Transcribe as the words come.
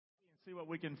See what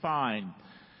we can find.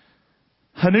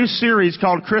 A new series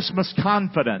called Christmas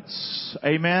Confidence.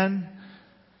 Amen.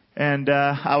 And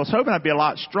I was hoping I'd be a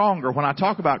lot stronger. When I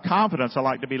talk about confidence, I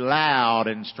like to be loud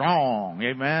and strong.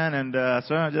 Amen. And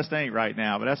so it just ain't right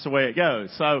now, but that's the way it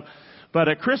goes. But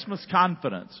a Christmas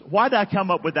Confidence. Why did I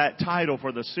come up with that title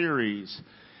for the series?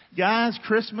 Guys,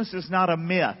 Christmas is not a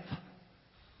myth.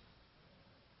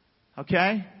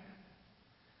 Okay?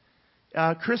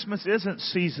 Christmas isn't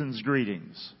season's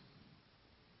greetings.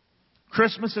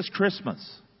 Christmas is Christmas.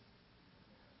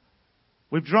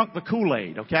 We've drunk the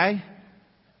Kool-Aid, okay?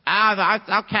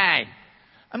 Okay.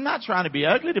 I'm not trying to be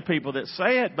ugly to people that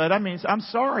say it, but I'm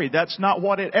sorry. That's not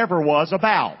what it ever was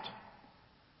about.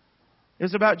 It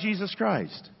was about Jesus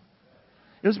Christ.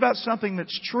 It was about something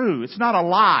that's true. It's not a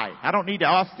lie. I don't need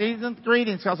to season's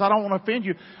greetings because I don't want to offend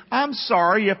you. I'm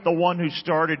sorry if the one who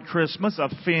started Christmas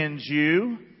offends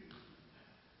you.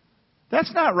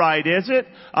 That's not right, is it?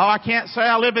 Oh, I can't say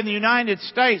I live in the United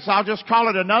States. I'll just call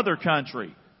it another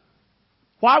country.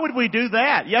 Why would we do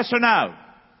that? Yes or no?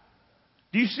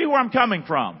 Do you see where I'm coming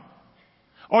from?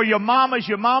 Or your mama's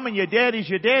your mom and your daddy's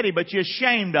your daddy, but you're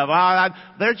ashamed of them.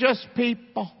 They're just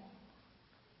people.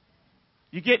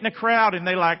 You get in a crowd and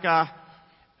they like,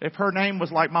 if her name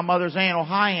was like my mother's Ann, oh,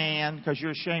 hi Ann, because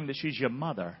you're ashamed that she's your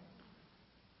mother.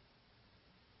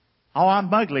 Oh,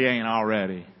 I'm ugly, ain't I,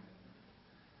 already?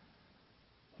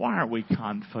 Why aren't we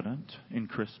confident in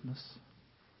Christmas?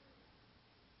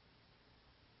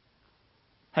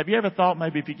 Have you ever thought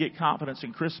maybe if you get confidence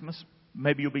in Christmas,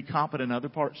 maybe you'll be confident in other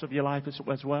parts of your life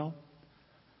as well?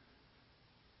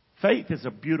 Faith is a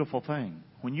beautiful thing.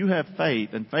 When you have faith,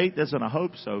 and faith isn't a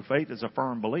hope so, faith is a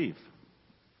firm belief.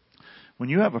 When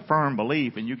you have a firm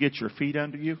belief and you get your feet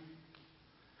under you,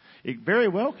 it very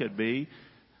well could be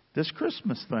this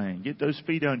Christmas thing. Get those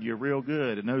feet under you real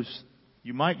good, and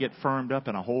you might get firmed up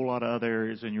in a whole lot of other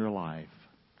areas in your life.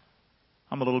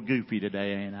 I'm a little goofy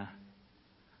today, ain't I?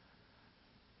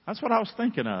 That's what I was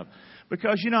thinking of.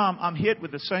 Because, I'm hit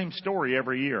with the same story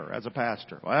every year as a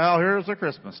pastor. Well, here's the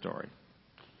Christmas story.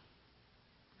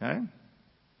 Okay?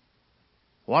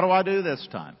 What do I do this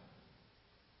time?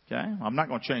 Okay? I'm not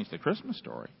going to change the Christmas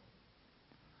story.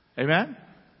 Amen?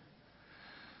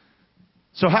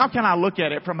 So how can I look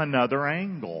at it from another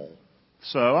angle?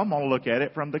 So I'm going to look at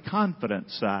it from the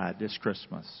confidence side this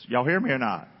Christmas. Y'all hear me or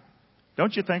not?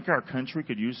 Don't you think our country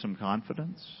could use some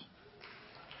confidence?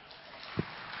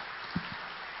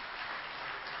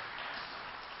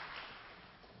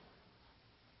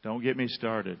 Don't get me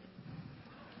started.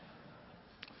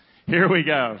 Here we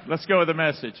go. Let's go with the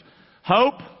message.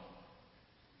 Hope,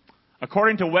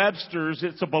 according to Webster's,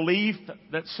 it's a belief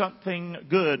that something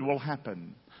good will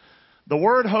happen. The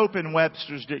word hope in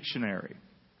Webster's dictionary,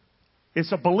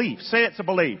 it's a belief. Say it's a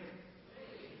belief.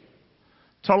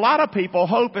 To a lot of people,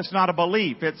 hope is not a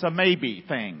belief. It's a maybe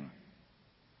thing.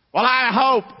 Well, I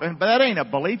hope, but that ain't a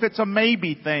belief. It's a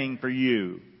maybe thing for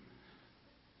you.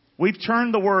 We've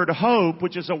turned the word hope,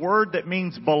 which is a word that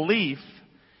means belief,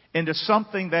 into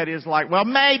something that is like, well,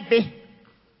 maybe.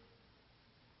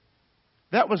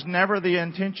 That was never the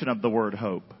intention of the word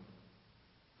hope.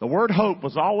 The word hope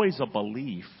was always a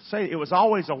belief. Say, it was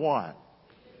always a what?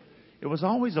 It was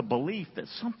always a belief that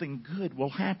something good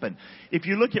will happen. If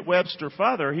you look at Webster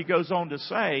further, he goes on to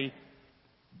say,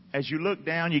 as you look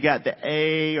down, you got the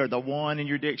A or the one in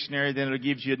your dictionary, then it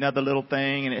gives you another little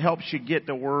thing, and it helps you get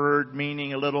the word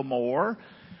meaning a little more.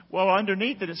 Well,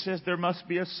 underneath it says there must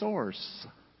be a source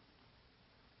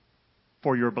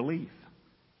for your belief.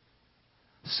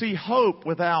 See, hope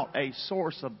without a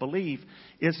source of belief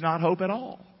is not hope at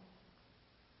all.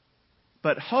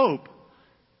 But hope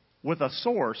with a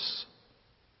source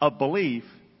of belief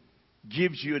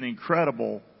gives you an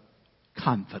incredible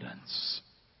confidence.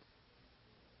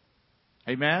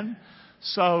 Amen?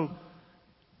 So,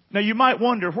 now you might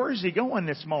wonder, where is he going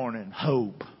this morning?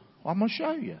 Hope. Well, I'm going to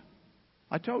show you.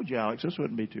 I told you, Alex, this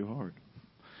wouldn't be too hard.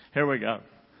 Here we go.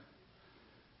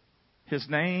 His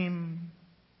name,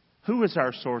 who is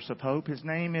our source of hope? His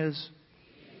name is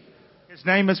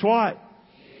what?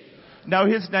 No,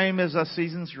 his name is a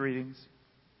season's greetings.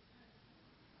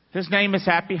 His name is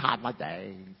Happy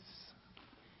Holidays.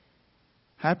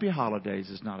 Happy Holidays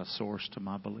is not a source to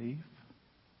my belief.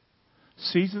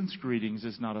 Season's greetings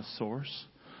is not a source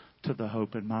to the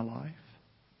hope in my life.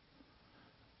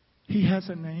 He has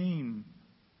a name.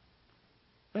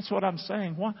 That's what I'm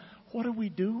saying. What are we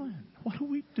doing? What are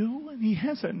we doing? He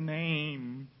has a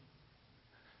name.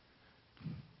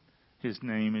 His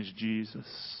name is Jesus.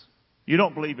 You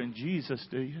don't believe in Jesus,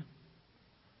 do you?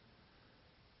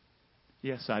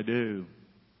 Yes, I do.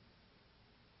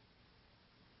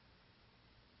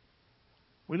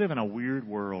 We live in a weird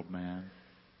world, man.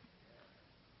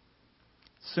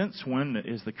 Since when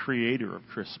is the creator of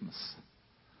Christmas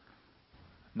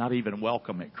not even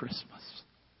welcome at Christmas?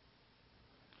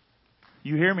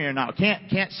 You hear me or not?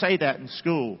 Can't say that in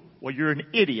school. Well, you're an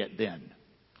idiot then.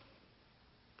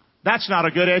 That's not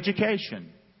a good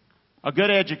education. A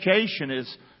good education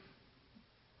is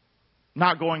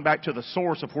not going back to the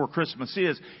source of where Christmas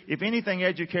is. If anything,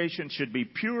 education should be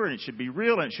pure and it should be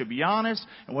real and it should be honest.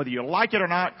 And whether you like it or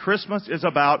not, Christmas is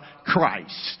about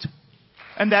Christ.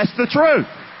 And that's the truth.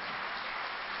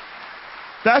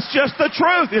 That's just the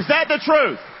truth. Is that the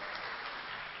truth?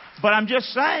 But I'm just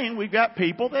saying we've got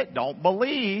people that don't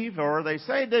believe, or they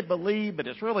say they believe, but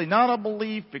it's really not a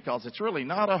belief because it's really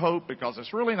not a hope because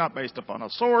it's really not based upon a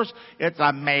source. It's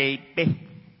a maybe.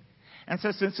 And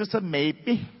so since it's a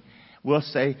maybe, we'll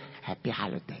say happy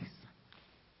holidays.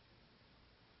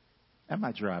 Am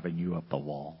I driving you up the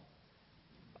wall?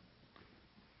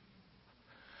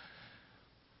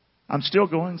 I'm still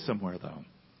going somewhere though.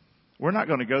 We're not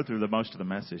going to go through the most of the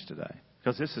message today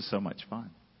because this is so much fun.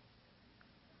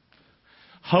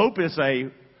 Hope is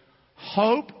a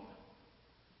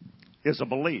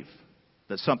belief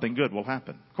that something good will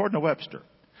happen. According to Webster,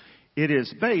 it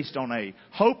is based on a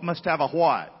hope must have a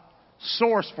what?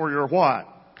 Source for your what?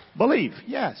 Belief.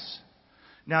 Yes.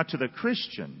 Now to the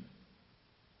Christian,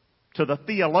 to the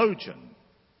theologian,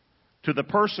 to the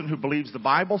person who believes the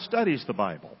Bible, studies the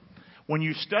Bible. When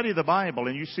you study the Bible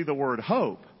and you see the word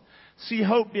hope, see,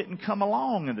 hope didn't come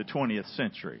along in the 20th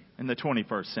century, in the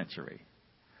 21st century.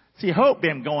 See, hope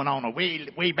been going on a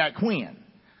way back when.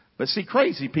 But see,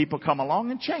 crazy people come along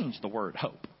and change the word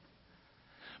hope.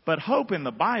 But hope in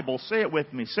the Bible, say it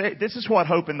with me. This is what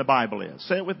hope in the Bible is.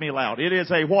 Say it with me loud. It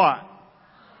is a what?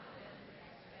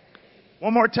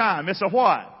 One more time. It's a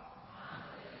what?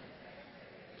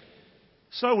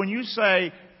 So when you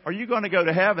say, are you going to go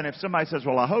to heaven? If somebody says,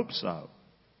 well, I hope so.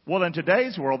 Well, in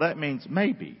today's world, that means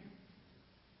maybe.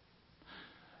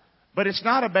 But it's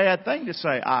not a bad thing to say,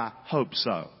 I hope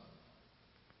so,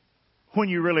 when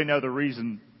you really know the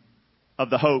reason of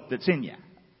the hope that's in you.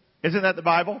 Isn't that the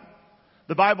Bible?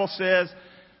 The Bible says,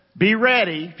 be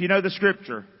ready, if you know the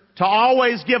scripture, to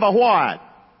always give a what?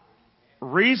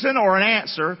 Reason or an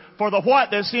answer for the what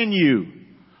that's in you.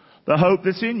 The hope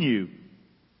that's in you.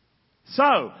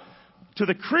 So, to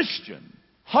the Christian,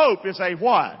 hope is a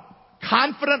what?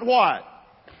 Confident what?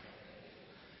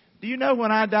 Do you know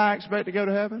when I die I expect to go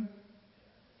to heaven?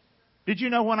 Did you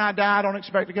know when I die I don't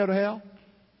expect to go to hell?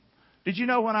 Did you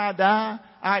know when I die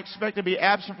I expect to be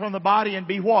absent from the body and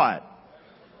be what?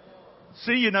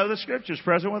 See, you know the scriptures,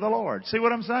 present with the Lord. See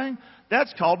what I'm saying?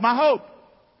 That's called my hope.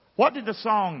 What did the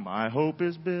song, my hope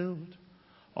is built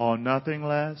on nothing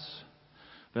less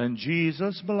than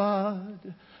Jesus'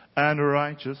 blood and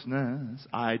righteousness.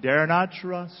 I dare not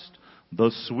trust the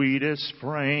sweetest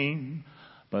frame,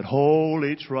 but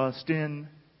wholly trust in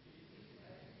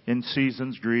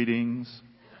season's greetings.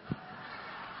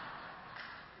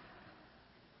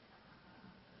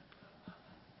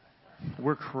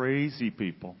 We're crazy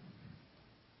people.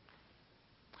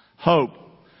 Hope.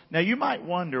 Now you might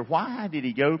wonder, why did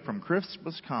he go from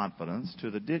Christmas confidence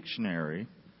to the dictionary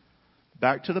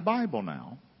back to the Bible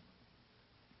now?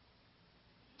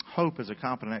 Hope is a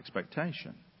confident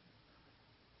expectation.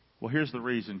 Well, here's the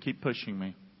reason. Keep pushing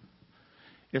me.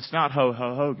 It's not ho,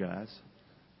 ho, ho, guys.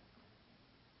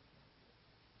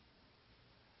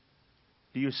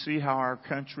 Do you see how our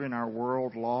country and our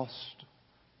world lost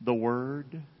the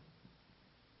Word?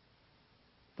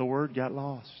 The Word got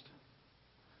lost.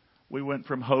 We went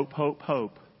from hope, hope,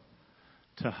 hope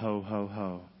to ho, ho,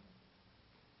 ho.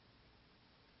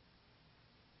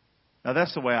 Now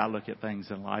that's the way I look at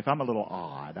things in life. I'm a little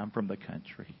odd. I'm from the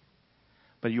country.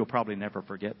 But you'll probably never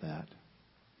forget that.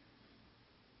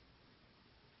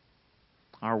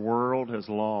 Our world has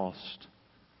lost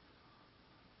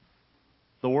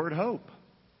the word hope.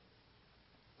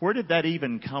 Where did that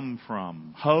even come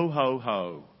from? Ho, ho,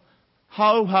 ho.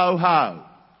 Ho, ho, ho.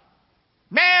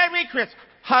 Merry Christmas.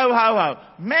 Ho, ho, ho.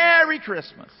 Merry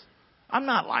Christmas. I'm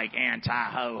not like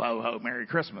anti-ho, ho, ho, Merry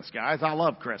Christmas, guys. I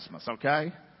love Christmas,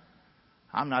 okay?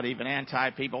 I'm not even anti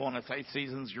people want to say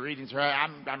season's greetings.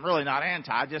 I'm really not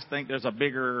anti. I just think there's a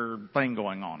bigger thing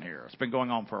going on here. It's been going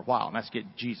on for a while, and that's get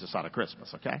Jesus out of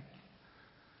Christmas, okay?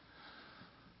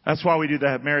 That's why we do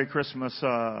the Merry Christmas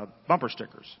bumper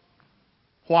stickers.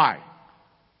 Why?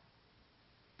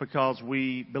 Because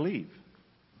we believe.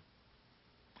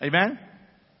 Amen?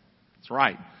 That's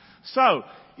right. So,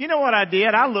 you know what I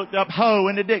did? I looked up ho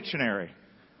in the dictionary.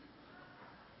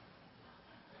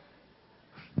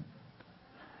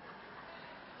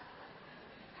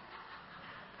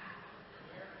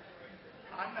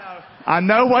 I I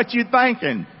know what you're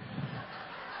thinking.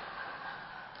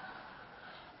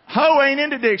 Ho ain't in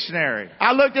the dictionary.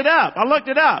 I looked it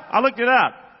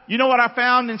up. You know what I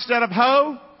found instead of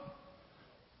ho?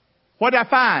 What did I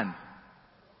find?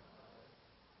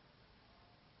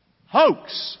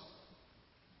 Hoax.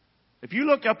 If you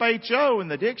look up H-O in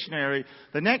the dictionary,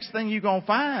 the next thing you're going to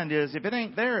find is, if it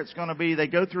ain't there, it's going to be, they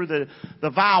go through the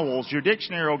vowels. Your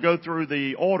dictionary will go through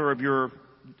the order of your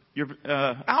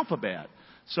alphabet.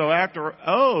 So after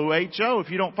O, H-O, if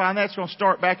you don't find that, it's going to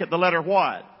start back at the letter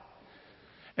what?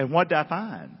 And what did I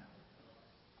find?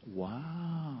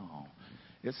 Wow.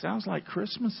 It sounds like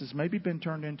Christmas has maybe been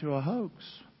turned into a hoax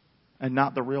and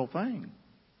not the real thing.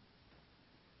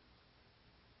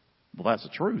 Well, that's the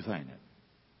truth, ain't it?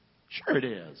 Sure it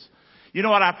is. You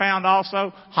know what I found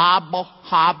also? Hobble.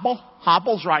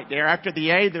 Hobble's right there. After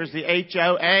the A, there's the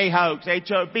H-O-A, hoax.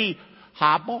 H-O-B,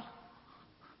 hobble.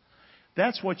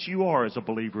 That's what you are as a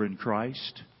believer in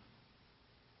Christ.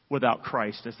 Without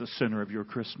Christ as the center of your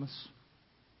Christmas.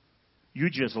 You're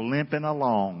just limping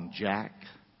along, Jack.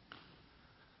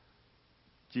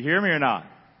 Do you hear me or not?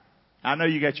 I know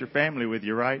you got your family with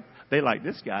you, right? They like,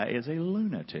 this guy is a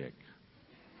lunatic.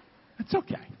 It's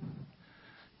okay.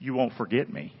 You won't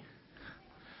forget me.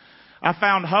 I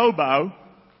found hobo.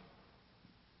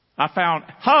 I found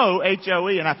ho,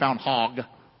 H-O-E, and I found hog.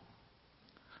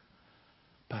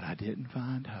 But I didn't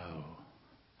find ho.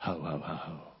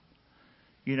 Ho.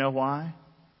 You know why?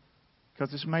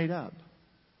 Because it's made up.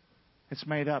 It's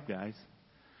made up, guys.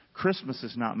 Christmas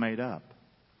is not made up.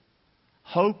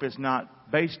 Hope is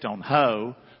not based on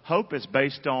ho. Hope is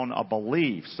based on a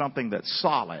belief, something that's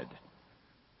solid.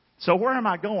 So where am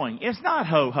I going? It's not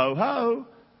ho, ho, ho.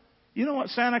 You know what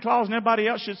Santa Claus and everybody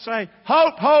else should say?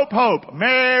 Hope, hope, hope.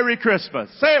 Merry Christmas.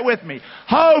 Say it with me.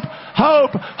 Hope,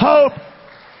 hope, hope.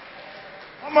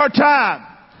 One more time.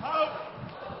 Hope.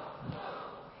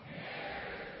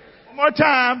 One more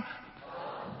time.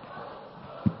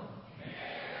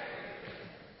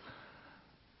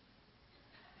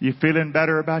 You feeling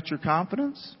better about your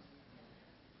confidence?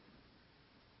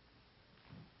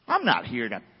 I'm not here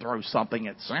to throw something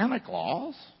at Santa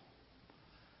Claus.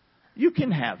 You can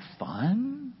have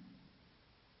fun.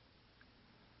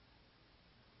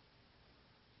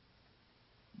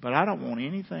 But I don't want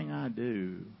anything I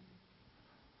do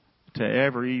to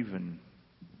ever even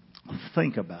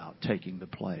think about taking the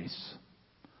place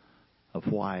of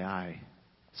why I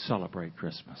celebrate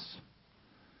Christmas.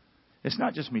 It's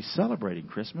not just me celebrating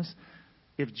Christmas.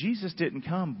 If Jesus didn't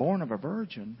come born of a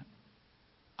virgin,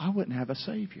 I wouldn't have a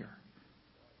Savior.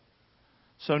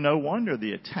 So no wonder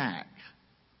the attack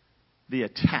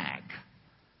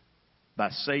by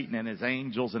Satan and his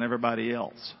angels and everybody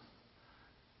else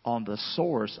on the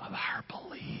source of our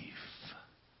belief.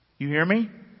 You hear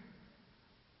me?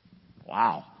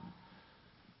 Wow.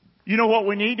 You know what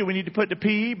we need? Do we need to put the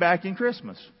P back in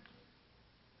Christmas?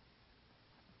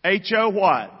 H-O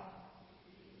what?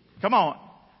 Come on.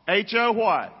 H-O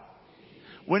what?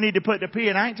 We need to put the P,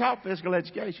 and I ain't talking physical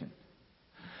education.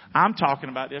 I'm talking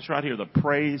about this right here, the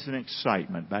praise and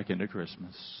excitement back into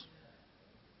Christmas.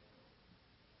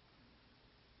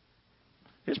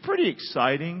 It's pretty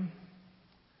exciting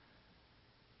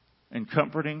and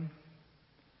comforting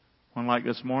when, like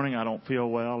this morning, I don't feel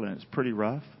well and it's pretty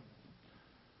rough,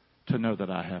 to know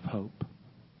that I have hope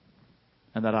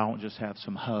and that I don't just have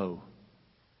some ho.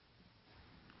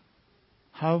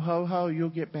 Ho, ho, ho, you'll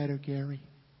get better, Gary.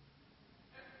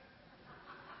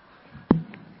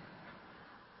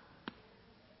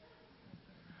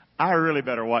 I really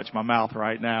better watch my mouth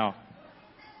right now.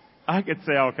 I could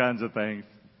say all kinds of things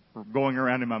going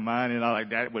around in my mind, and I'm like,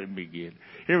 that wouldn't be good.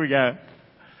 Here we go.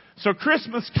 So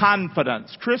Christmas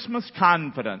confidence, Christmas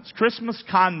confidence, Christmas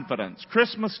confidence,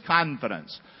 Christmas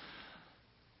confidence.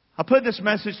 I put this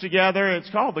message together.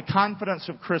 It's called The Confidence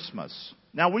of Christmas.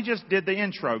 Now, we just did the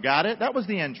intro. Got it? That was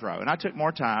the intro. And I took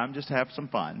more time just to have some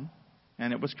fun.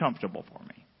 And it was comfortable for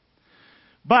me.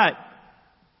 But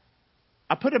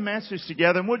I put a message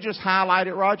together, and we'll just highlight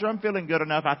it. Roger, I'm feeling good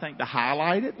enough, I think, to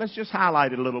highlight it. Let's just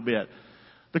highlight it a little bit.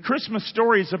 The Christmas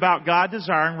story is about God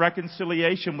desiring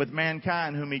reconciliation with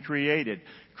mankind whom He created.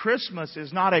 Christmas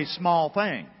is not a small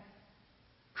thing.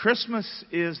 Christmas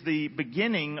is the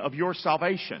beginning of your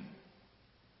salvation.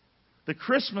 The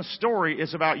Christmas story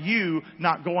is about you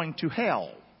not going to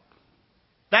hell.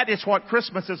 That is what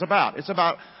Christmas is about. It's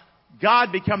about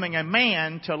God becoming a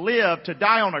man to live, to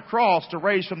die on a cross, to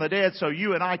raise from the dead so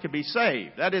you and I can be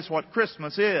saved. That is what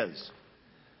Christmas is.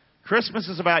 Christmas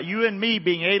is about you and me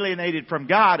being alienated from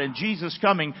God and Jesus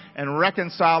coming and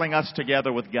reconciling us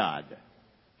together with God.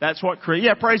 That's what, praise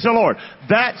the Lord.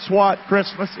 That's what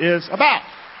Christmas is about.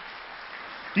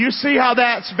 Do you see how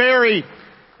that's very,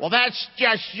 well, that's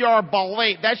just your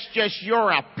belief. That's just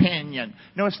your opinion.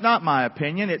 No, it's not my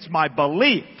opinion. It's my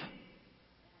belief.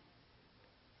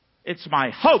 It's my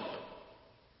hope.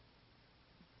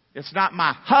 It's not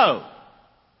my hope.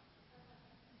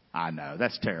 I know,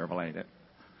 that's terrible, ain't it?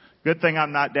 Good thing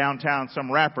I'm not downtown,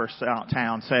 some rapper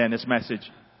town saying this message.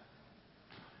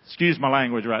 Excuse my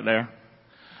language right there.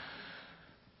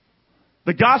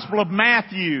 The Gospel of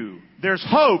Matthew. There's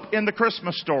hope in the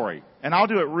Christmas story. And I'll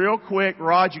do it real quick.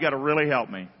 Rod, you got to really help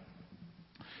me.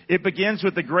 It begins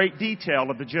with the great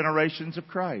detail of the generations of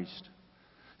Christ.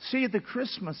 See, the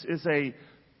Christmas is a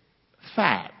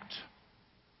fact.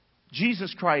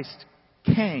 Jesus Christ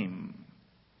came.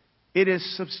 It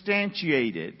is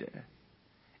substantiated.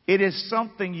 It is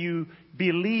something you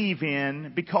believe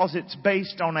in because it's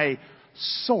based on a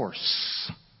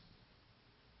source.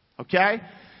 Okay?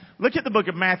 Look at the book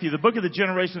of Matthew, the book of the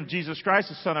generation of Jesus Christ,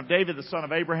 the son of David, the son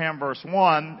of Abraham, verse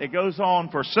 1. It goes on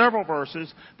for several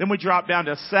verses. Then we drop down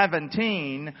to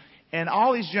 17, and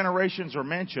all these generations are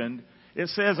mentioned. It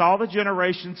says all the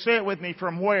generations, say it with me,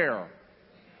 from where?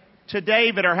 To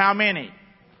David are how many?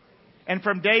 And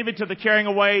from David to the carrying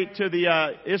away to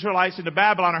the Israelites into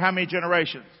Babylon are how many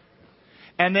generations?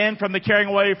 And then from the carrying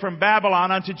away from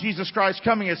Babylon unto Jesus Christ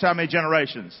coming is how many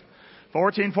generations?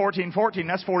 14, 14, 14.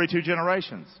 That's 42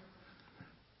 generations.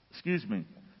 Excuse me.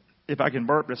 If I can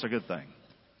burp, that's a good thing.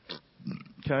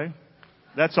 Okay?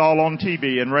 That's all on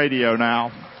TV and radio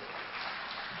now.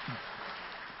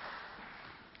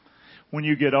 When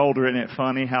you get older, isn't it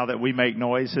funny how that we make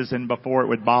noises and before it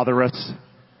would bother us?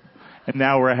 And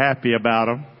now we're happy about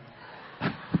them.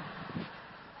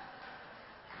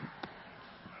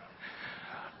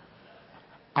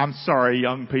 I'm sorry,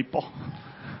 young people.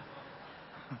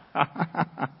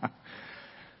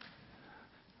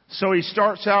 So he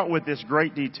starts out with this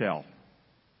great detail.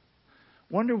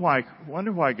 Wonder why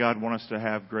God wants us to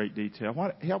have great detail.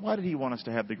 Why did he want us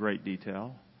to have the great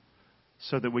detail?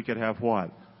 So that we could have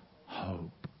what?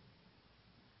 Hope.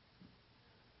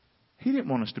 He didn't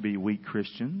want us to be weak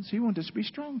Christians. He wanted us to be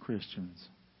strong Christians.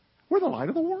 We're the light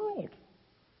of the world.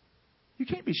 You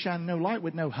can't be shining no light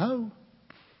with no hope.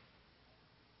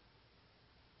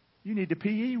 You need the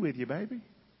PE with you, baby.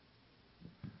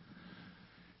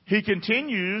 He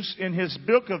continues in his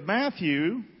book of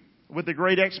Matthew with the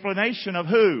great explanation of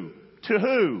who? To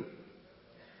who?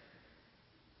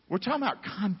 We're talking about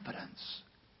confidence.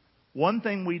 One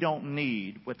thing we don't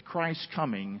need with Christ's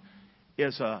coming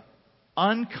is a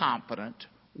unconfident,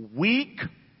 weak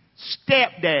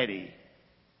stepdaddy.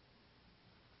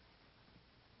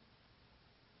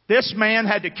 This man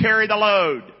had to carry the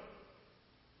load.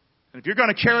 And if you're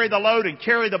going to carry the load and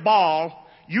carry the ball,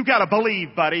 you got to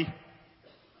believe, buddy.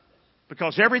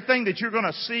 Because everything that you're going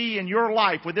to see in your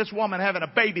life with this woman having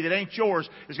a baby that ain't yours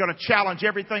is going to challenge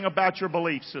everything about your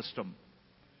belief system.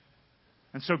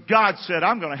 And so God said,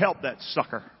 I'm going to help that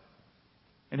sucker.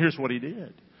 And here's what he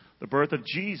did. The birth of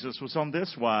Jesus was on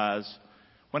this wise.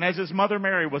 When as his mother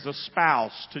Mary was a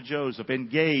spouse to Joseph,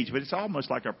 engaged, but it's almost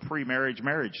like a pre-marriage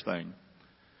marriage thing.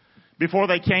 Before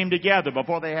they came together,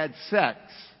 before they had sex,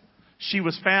 she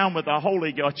was found with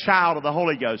a child of the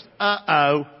Holy Ghost.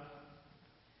 Uh-oh.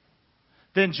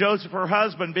 Then Joseph, her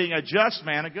husband, being a just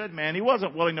man, a good man, he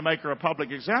wasn't willing to make her a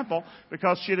public example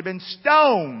because she'd have been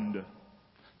stoned.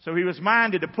 So he was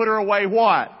minded to put her away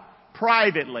what?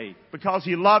 Privately. Because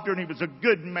he loved her and he was a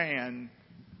good man.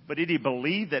 But did he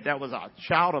believe that was a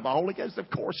child of the Holy Ghost? Of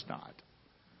course not.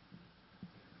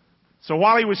 So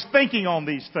while he was thinking on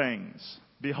these things,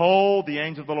 behold, the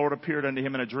angel of the Lord appeared unto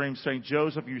him in a dream, saying,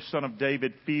 Joseph, you son of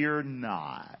David, fear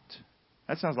not.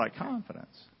 That sounds like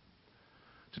confidence.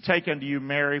 To take unto you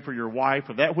Mary for your wife,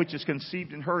 for that which is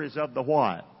conceived in her is of the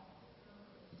what?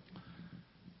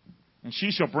 And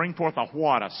she shall bring forth a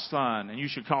what? A son. And you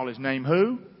shall call his name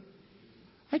who?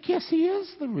 I guess he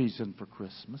is the reason for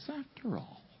Christmas after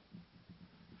all.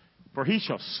 For he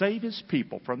shall save his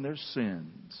people from their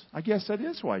sins. I guess that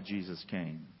is why Jesus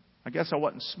came. I guess I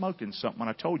wasn't smoking something when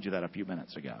I told you that a few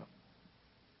minutes ago.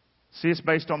 See, it's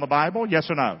based on the Bible? Yes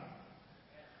or no?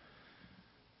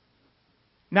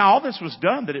 Now, all this was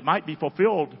done that it might be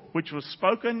fulfilled, which was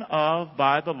spoken of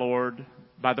by the Lord,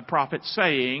 by the prophet,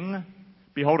 saying,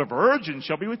 Behold, a virgin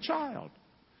shall be with child,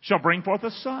 shall bring forth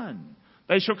a son.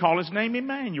 They shall call his name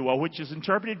Emmanuel, which is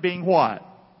interpreted being what?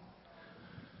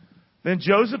 Then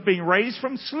Joseph, being raised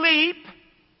from sleep,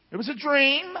 it was a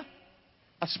dream,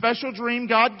 a special dream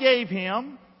God gave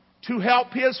him to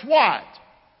help his what?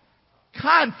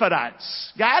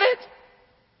 Confidence. Got it?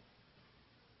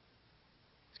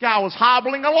 Guy was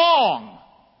hobbling along.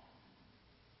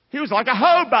 He was like a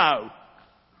hobo.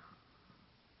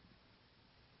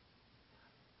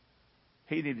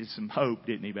 He needed some hope,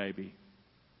 didn't he, baby?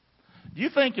 Do you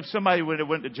think if somebody would have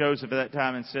went to Joseph at that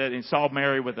time and said, and saw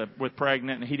Mary with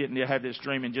pregnant, and he didn't have this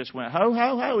dream and just went, ho,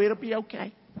 ho, ho, it'll be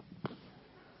okay?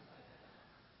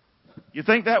 You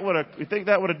think that would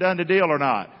have done the deal or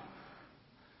not?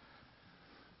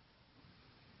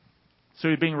 So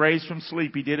he'd being raised from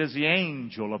sleep. He did as the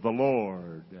angel of the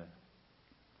Lord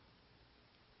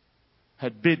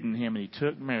had bidden him, and he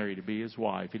took Mary to be his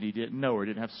wife, and he didn't know her,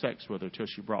 didn't have sex with her till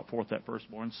she brought forth that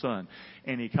firstborn son.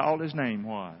 And he called his name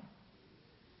what?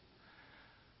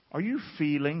 Are you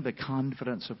feeling the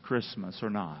confidence of Christmas or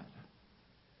not?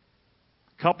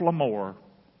 A couple of more.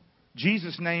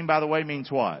 Jesus' name, by the way,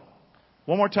 means what?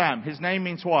 One more time. His name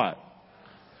means what?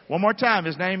 One more time.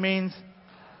 His name means...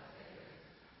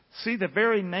 See, the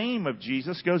very name of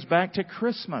Jesus goes back to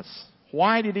Christmas.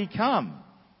 Why did he come?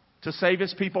 To save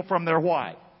his people from their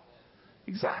what?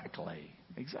 Exactly.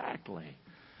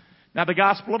 Now the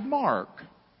Gospel of Mark.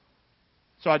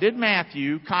 So I did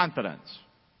Matthew, confidence.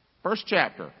 First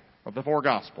chapter of the 4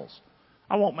 Gospels.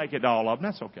 I won't make it all of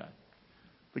them. That's okay.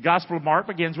 The Gospel of Mark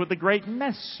begins with the great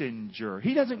messenger.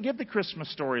 He doesn't give the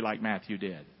Christmas story like Matthew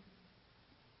did.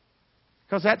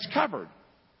 Because that's covered.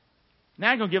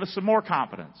 Now he's going to give us some more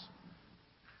confidence.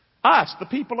 Us, the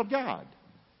people of God.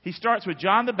 He starts with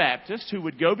John the Baptist, who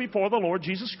would go before the Lord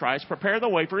Jesus Christ, prepare the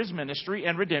way for his ministry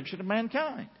and redemption of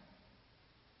mankind.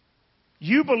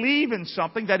 You believe in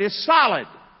something that is solid.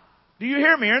 Do you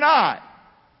hear me or not?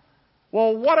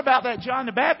 Well, what about that John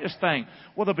the Baptist thing?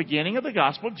 Well, the beginning of the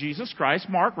gospel of Jesus Christ,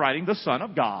 Mark writing, the Son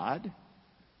of God,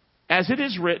 as it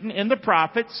is written in the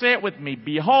prophets, say it with me,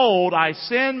 behold, I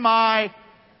send my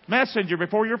messenger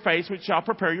before your face, which shall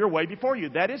prepare your way before you.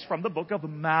 That is from the book of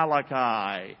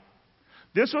Malachi.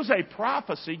 This was a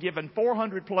prophecy given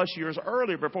 400 plus years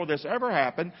earlier before this ever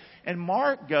happened. And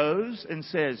Mark goes and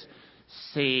says,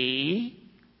 see,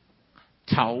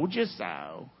 told you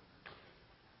so.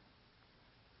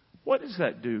 What does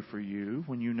that do for you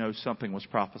when you know something was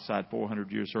prophesied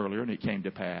 400 years earlier and it came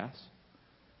to pass?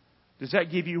 Does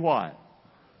that give you what?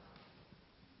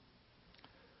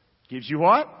 Gives you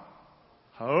what?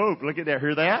 Hope. Look at there.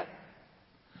 Hear that?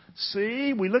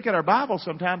 See, we look at our Bible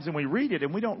sometimes and we read it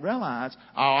and we don't realize,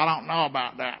 oh, I don't know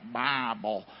about that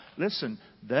Bible. Listen,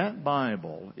 that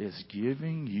Bible is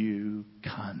giving you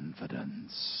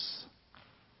confidence.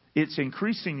 It's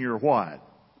increasing your what?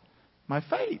 My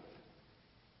faith.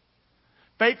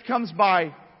 Faith comes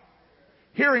by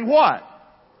hearing what?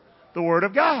 The Word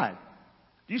of God.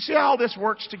 Do you see how all this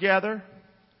works together?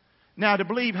 Now, to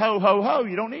believe ho, ho, ho,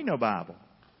 you don't need no Bible.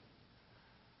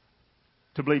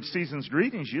 To believe season's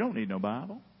greetings, you don't need no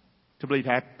Bible. To believe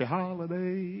happy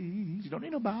holidays, you don't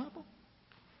need no Bible.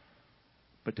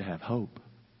 But to have hope,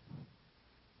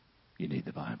 you need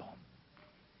the Bible.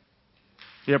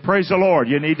 Yeah, praise the Lord.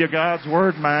 You need your God's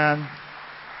Word, man.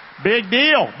 Big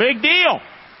deal. Big deal.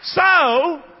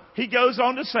 So, he goes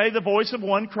on to say, the voice of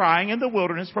one crying in the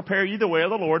wilderness, prepare ye the way of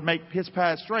the Lord, make his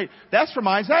path straight. That's from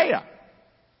Isaiah.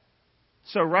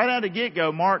 So right out of the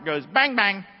get-go, Mark goes, bang,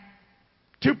 bang.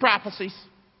 2 prophecies,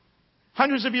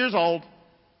 hundreds of years old,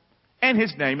 and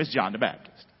his name is John the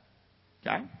Baptist.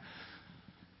 Okay?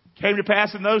 Came to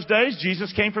pass in those days,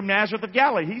 Jesus came from Nazareth of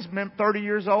Galilee. He's 30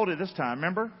 years old at this time,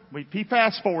 remember? He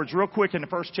fast forwards real quick in the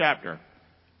first chapter.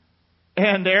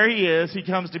 And there he is. He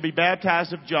comes to be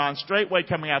baptized of John. Straightway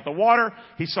coming out the water,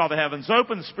 he saw the heavens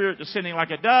open, the Spirit descending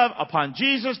like a dove upon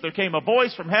Jesus. There came a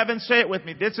voice from heaven, say it with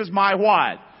me, this is my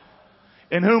what?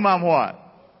 In whom I'm what?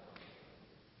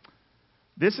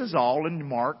 This is all in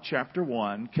Mark chapter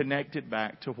 1, connected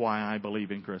back to why I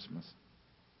believe in Christmas.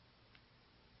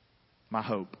 My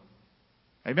hope.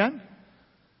 Amen?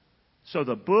 So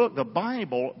the book, the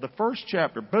Bible, the first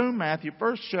chapter, boom, Matthew,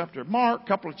 first chapter of Mark,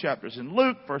 couple of chapters in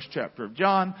Luke, first chapter of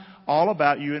John, all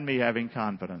about you and me having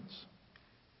confidence.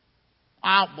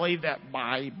 I don't believe that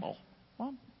Bible.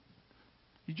 Well,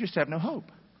 you just have no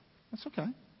hope. That's okay.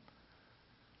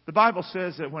 The Bible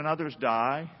says that when others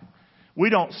die, we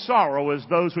don't sorrow as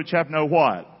those which have no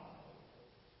what?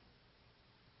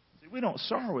 See, we don't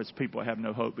sorrow as people who have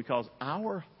no hope because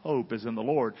our hope is in the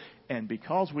Lord. And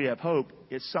because we have hope,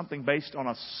 it's something based on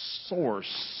a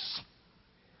source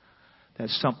that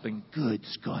something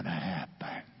good's going to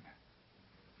happen.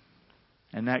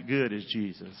 And that good is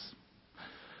Jesus.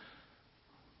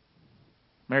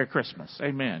 Merry Christmas.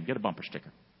 Amen. Get a bumper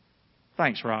sticker.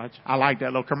 Thanks, Raj. I like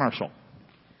that little commercial.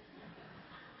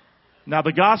 Now,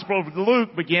 the Gospel of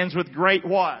Luke begins with great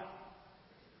what?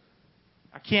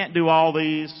 I can't do all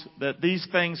these. That these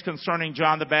things concerning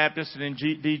John the Baptist and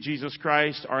indeed Jesus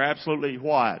Christ are absolutely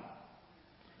what?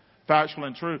 Factual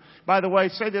and true. By the way,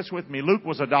 say this with me. Luke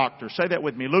was a doctor. Say that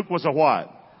with me. Luke was a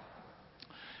what?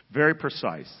 Very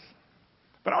precise.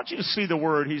 But I want you to see the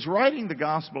word. He's writing the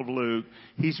Gospel of Luke.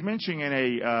 He's mentioning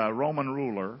a Roman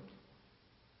ruler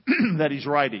that he's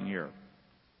writing here.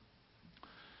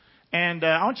 And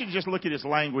I want you to just look at his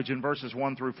language in verses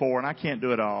 1 through 4. And I can't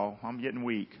do it all. I'm getting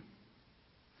weak.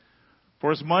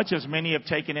 For as much as many have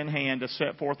taken in hand to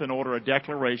set forth in order a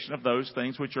declaration of those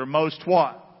things which are most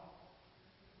what?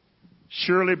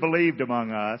 Surely believed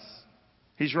among us.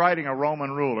 He's writing a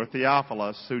Roman ruler,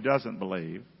 Theophilus, who doesn't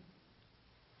believe.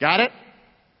 Got it?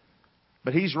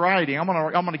 But he's writing, I'm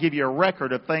going to give you a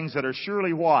record of things that are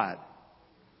surely what?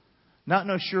 Not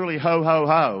no surely ho, ho,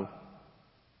 ho.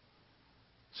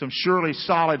 Some surely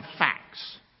solid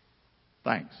facts.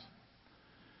 Thanks.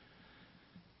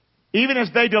 Even as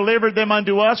they delivered them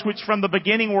unto us, which from the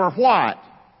beginning were what?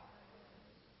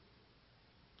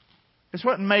 This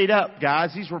wasn't made up,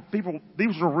 guys. These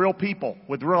were real people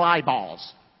with real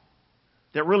eyeballs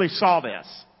that really saw this.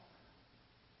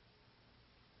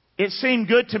 It seemed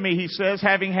good to me, he says,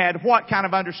 having had what kind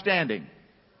of understanding?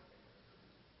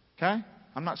 Okay?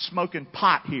 I'm not smoking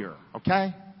pot here,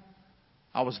 okay?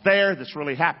 I was there. This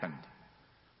really happened.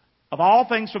 Of all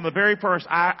things from the very first,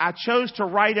 I chose to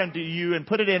write unto you and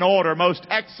put it in order, most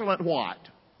excellent what?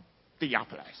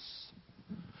 Theophilus.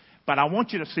 But I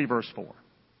want you to see verse 4.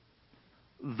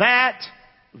 That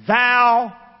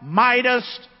thou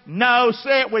mightest know,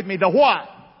 say it with me, the what?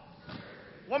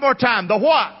 One more time, the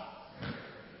what?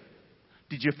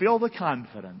 Did you feel the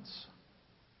confidence?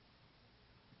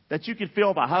 That you could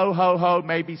feel the ho, ho, ho,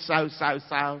 maybe so, so,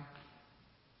 so.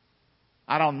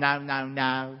 I don't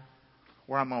know.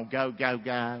 Where I'm going to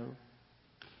go.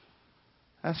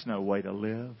 That's no way to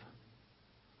live.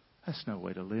 That's no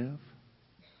way to live.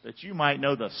 That you might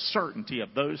know the certainty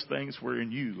of those things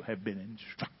wherein you have been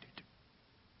instructed.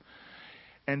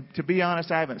 And to be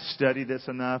honest, I haven't studied this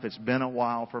enough. It's been a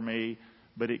while for me.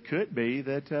 But it could be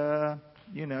that,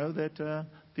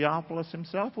 Theophilus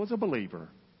himself was a believer.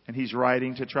 And he's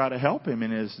writing to try to help him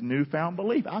in his newfound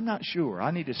belief. I'm not sure.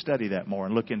 I need to study that more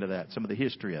and look into that, some of the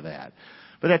history of that.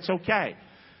 But that's okay.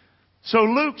 So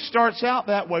Luke starts out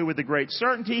that way with the great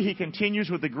certainty. He continues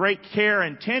with the great care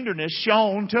and tenderness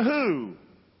shown to who?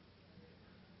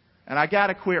 And I got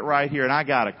to quit right here, and I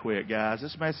got to quit, guys.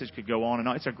 This message could go on and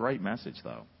on. It's a great message,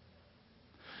 though.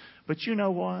 But you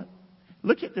know what?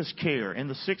 Look at this care. In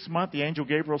the 6th month, the angel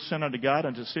Gabriel sent unto God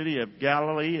unto the city of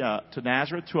Galilee, to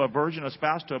Nazareth, to a virgin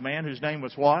espoused to a man whose name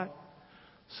was what?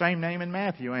 Same name in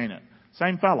Matthew, ain't it?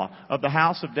 Same fella. Of the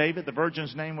house of David, the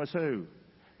virgin's name was who?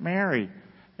 Mary.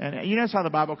 And you notice how the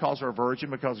Bible calls her a virgin?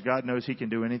 Because God knows He can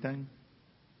do anything.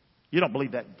 You don't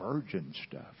believe that virgin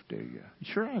stuff, do you?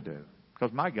 Sure I do.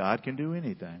 Because my God can do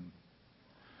anything.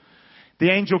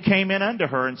 The angel came in unto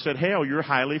her and said, Hail, you're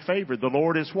highly favored. The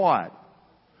Lord is what?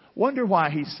 Wonder why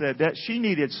he said that. She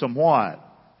needed some what?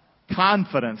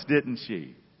 Confidence, didn't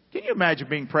she? Can you imagine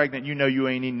being pregnant? You know you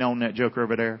ain't even known that joker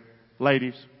over there.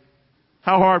 Ladies,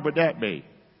 how hard would that be?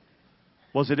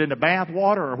 Was it in the bath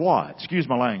water or what? Excuse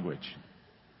my language.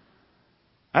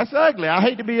 That's ugly. I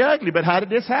hate to be ugly, but how did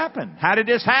this happen? How did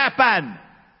this happen?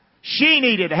 She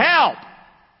needed help.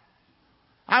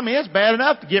 I mean, it's bad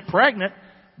enough to get pregnant,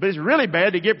 but it's really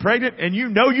bad to get pregnant and you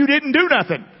know you didn't do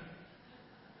nothing.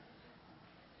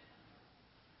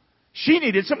 She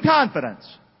needed some confidence.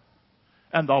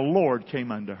 And the Lord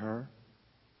came unto her.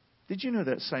 Did you know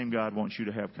that same God wants you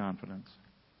to have confidence?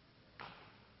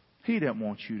 He doesn't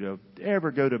want you to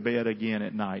ever go to bed again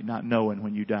at night not knowing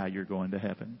when you die you're going to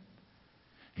heaven.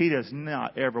 He does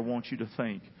not ever want you to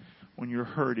think when you're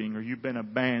hurting or you've been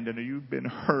abandoned or you've been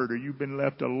hurt or you've been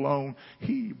left alone.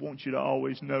 He wants you to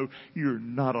always know you're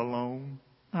not alone.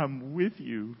 I'm with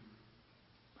you.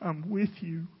 I'm with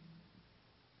you.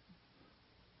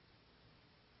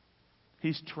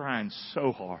 He's trying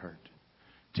so hard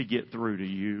to get through to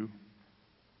you,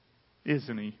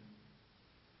 isn't he?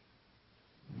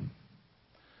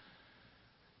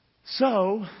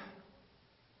 So,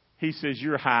 he says,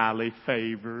 you're highly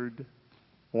favored.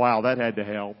 Wow, that had to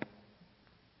help.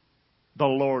 The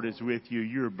Lord is with you.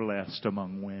 You're blessed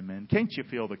among women. Can't you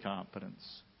feel the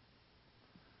confidence?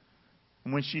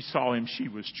 And when she saw him, she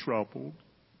was troubled.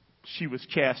 She was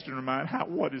cast in her mind.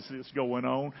 What is this going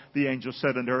on? The angel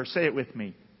said unto her, say it with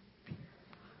me.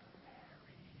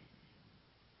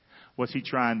 Was he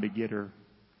trying to get her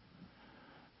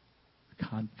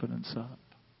confidence up?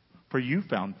 For you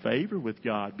found favor with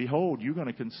God. Behold, you're going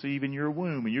to conceive in your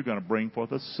womb and you're going to bring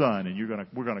forth a son and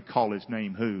we're going to call his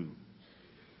name who?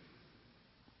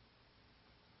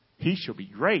 He shall be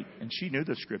great. And she knew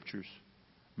the scriptures.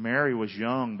 Mary was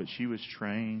young, but she was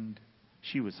trained.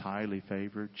 She was highly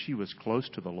favored. She was close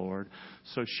to the Lord.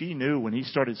 So she knew when he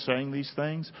started saying these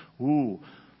things,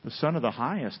 the Son of the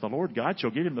Highest, the Lord God, shall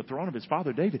give him the throne of his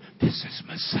father David. This is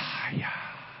Messiah.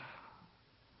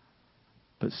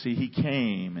 But see, he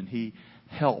came and he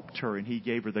helped her and he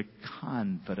gave her the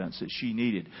confidence that she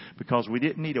needed. Because we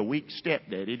didn't need a weak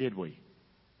stepdaddy, did we?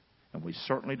 And we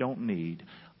certainly don't need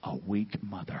a weak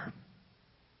mother.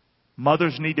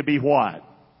 Mothers need to be what?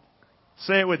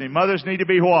 Say it with me. Mothers need to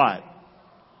be what?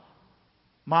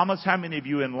 Mamas, how many of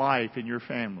you in life, in your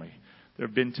family, there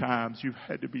have been times you've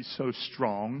had to be so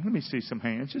strong? Let me see some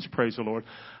hands. Just praise the Lord.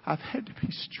 I've had to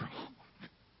be strong.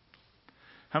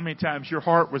 How many times your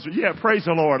heart was, yeah, praise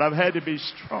the Lord. I've had to be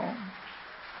strong.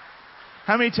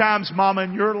 How many times, Mama,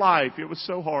 in your life, it was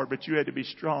so hard, but you had to be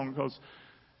strong because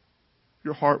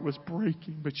your heart was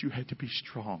breaking, but you had to be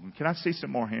strong. Can I see some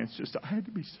more hands? Just, I had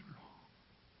to be strong.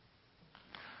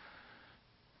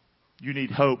 You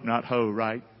need hope, not hoe,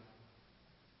 right?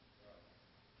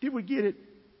 Did we get it?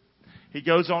 He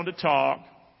goes on to talk,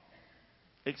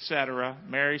 etc.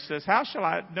 Mary says, how shall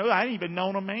I know? I ain't even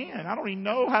known a man. I don't even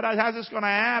know how's this going to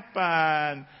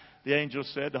happen. The angel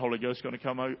said, the Holy Ghost is going to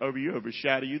come over you,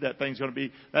 overshadow you. That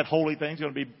holy thing's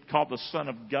going to be called the Son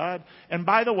of God. And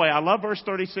by the way, I love verse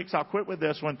 36. I'll quit with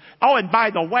this one. Oh, and by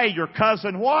the way, your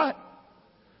cousin what?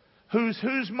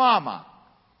 Who's mama?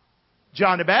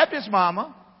 John the Baptist's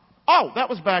mama. Oh, that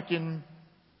was back in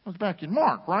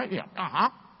Mark, right? Yeah.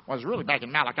 Was really back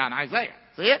in Malachi and Isaiah.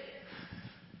 See it?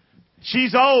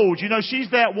 She's old. You know, she's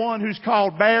that one who's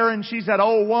called barren. She's that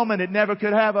old woman that never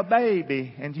could have a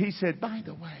baby. And he said, by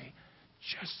the way,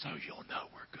 just so you'll know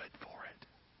we're good for it.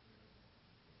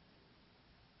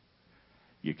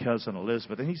 Your cousin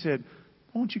Elizabeth. And he said,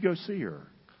 won't you go see her?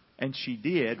 And she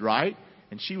did, right?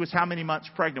 And she was how many months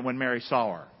pregnant when Mary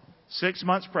saw her? 6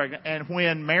 months pregnant. And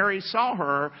when Mary saw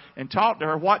her and talked to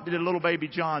her, what did little baby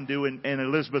John do in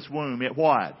Elizabeth's womb? It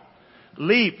what?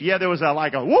 Leaped. Yeah, there was a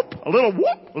little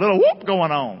whoop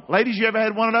going on. Ladies, you ever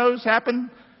had one of those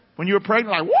happen when you were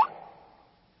pregnant? Like whoop.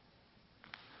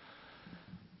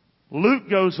 Luke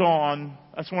goes on.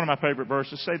 That's one of my favorite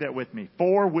verses. Say that with me.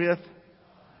 For with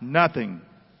nothing.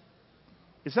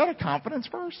 Is that a confidence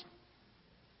verse?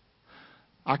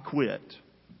 I quit.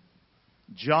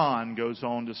 John goes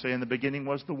on to say, in the beginning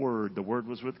was the Word. The Word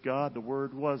was with God. The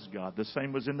Word was God. The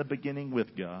same was in the beginning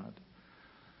with God.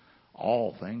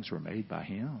 All things were made by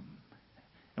Him.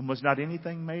 And was not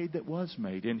anything made that was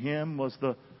made. In Him was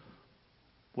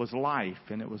life,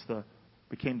 and it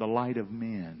became the light of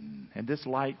men. And this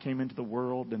light came into the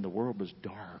world, and the world was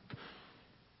dark.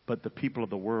 But the people of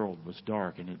the world was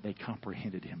dark, and they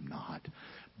comprehended Him not.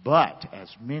 But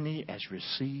as many as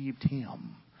received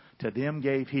Him, to them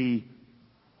gave He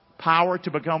power to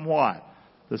become what?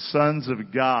 The sons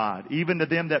of God. Even to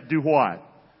them that do what?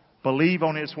 Believe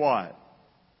on His what?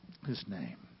 His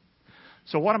name.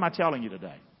 So what am I telling you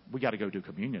today? We got to go do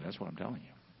communion. That's what I'm telling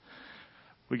you.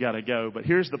 We got to go. But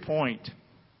here's the point.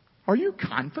 Are you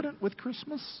confident with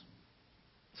Christmas?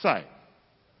 Say.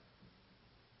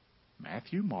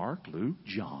 Matthew, Mark, Luke,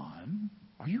 John.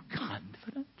 Are you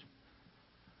confident?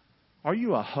 Are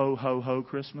you a ho, ho, ho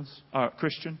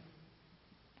Christian?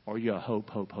 Or are you a hope,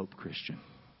 hope, hope Christian?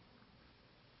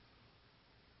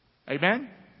 Amen?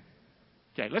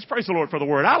 Okay, let's praise the Lord for the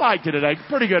word. I liked it today.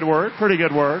 Pretty good word. Pretty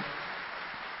good word.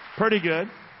 Pretty good.